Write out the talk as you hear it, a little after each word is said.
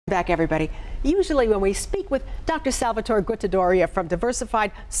Back, everybody. Usually when we speak with Dr. Salvatore Gruttadauria from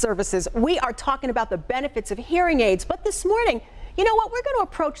Diversified Services, we are talking about the benefits of hearing aids. But this morning, you know what? We're going to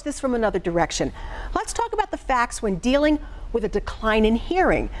approach this from another direction. Let's talk about the facts when dealing with a decline in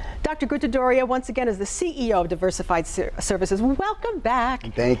hearing. Dr. Gruttadauria, once again, is the CEO of Diversified Services. Welcome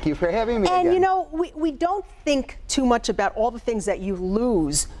back. Thank you for having me And again. you know, we don't think too much about all the things that you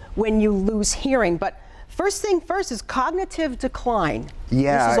lose when you lose hearing, but first thing first is cognitive decline.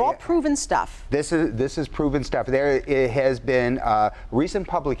 Yeah, this is all proven stuff. This is proven stuff. It has been a recent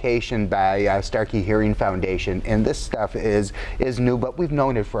publication by Starkey Hearing Foundation, and this stuff is new, but we've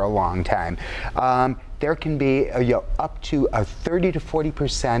known it for a long time. There can be up to a 30 to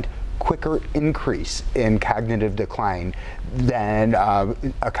 40% quicker increase in cognitive decline than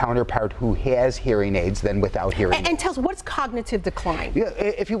a counterpart who has hearing aids than without hearing aids. And tell us, what's cognitive decline?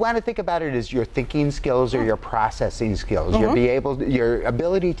 If you want to think about it as your thinking skills or your processing skills, your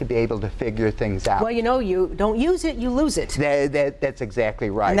ability to be able to figure things out. Well, you know, you don't use it, you lose it. That's exactly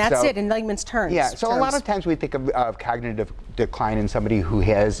right. And that's it in layman's terms. Yeah, so a lot of times we think of cognitive decline in somebody who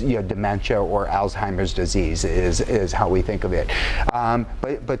has dementia or Alzheimer's disease is how we think of it.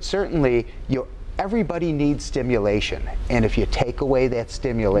 But certainly, everybody needs stimulation, and if you take away that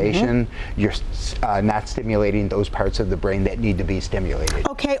stimulation, you're not stimulating those parts of the brain that need to be stimulated.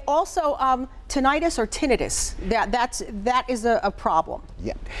 Okay, also tinnitus or tinnitus, that is a problem.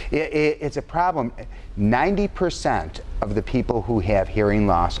 Yeah, it's a problem. 90% of the people who have hearing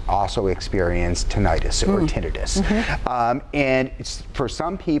loss also experience tinnitus or tinnitus. And for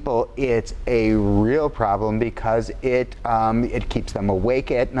some people, it's a real problem because it keeps them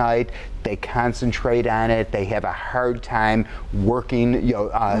awake at night. They concentrate on it. They have a hard time working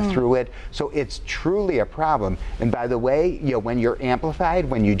through it. So it's truly a problem. And by the way, when you're amplified,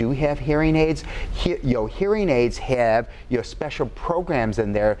 when you do have hearing aids, hearing aids have special programs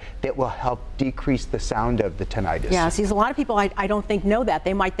in there that will help decrease the sound of the tinnitus. Yeah, see, a lot of people I don't think know that.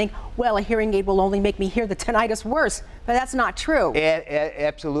 They might think, well, a hearing aid will only make me hear the tinnitus worse, but that's not true.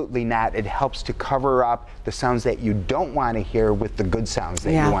 Absolutely not. It helps to cover up the sounds that you don't want to hear with the good sounds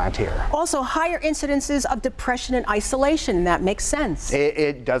that you want to hear. Also, higher incidences of depression and isolation. That makes sense.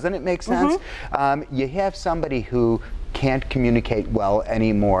 Doesn't it make sense? You have somebody who can't communicate well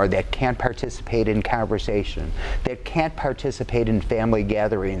anymore, that can't participate in conversation, that can't participate in family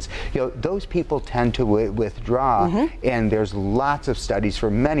gatherings. Those people tend to withdraw, and there's lots of studies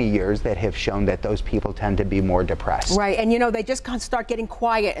for many years that have shown that those people tend to be more depressed. Right, and they just start getting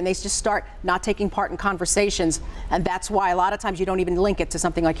quiet, and they just start not taking part in conversations, and that's why a lot of times you don't even link it to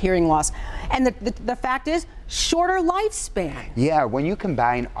something like hearing loss. And the fact is, shorter lifespan. Yeah, when you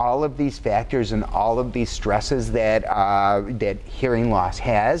combine all of these factors and all of these stresses that hearing loss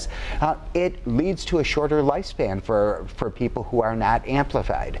has, it leads to a shorter lifespan for people who are not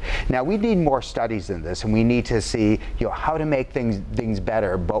amplified. Now, we need more studies in this, and we need to see how to make things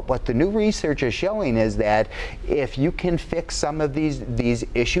better. But what the new research is showing is that if you can fix some of these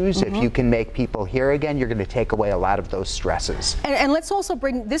issues, if you can make people hear again, you're going to take away a lot of those stresses. And let's also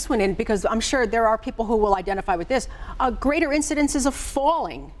bring this one in, because I'm sure there are people who will identify with this. Greater incidences of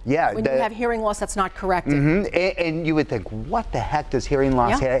falling. Yeah, when you have hearing loss that's not corrected. And you would think, what the heck does hearing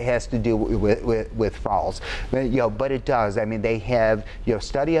loss has to do with falls? But it does. I mean, they have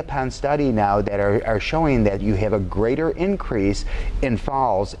study upon study now that are showing that you have a greater increase in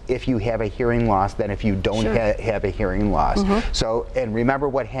falls if you have a hearing loss than if you don't have a hearing loss. So, and remember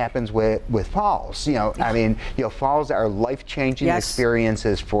what happens with falls. I mean, falls are life-changing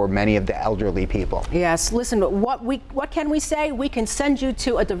experiences for many of the elderly people. Yes. Listen, what can we say? We can send you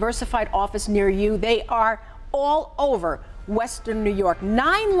to a Diversified office near you. They are all over Western New York.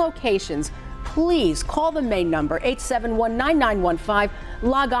 9 locations. Please call the main number, 871-9915.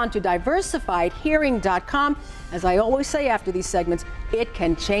 Log on to diversifiedhearing.com. As I always say after these segments, it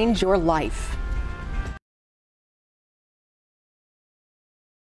can change your life.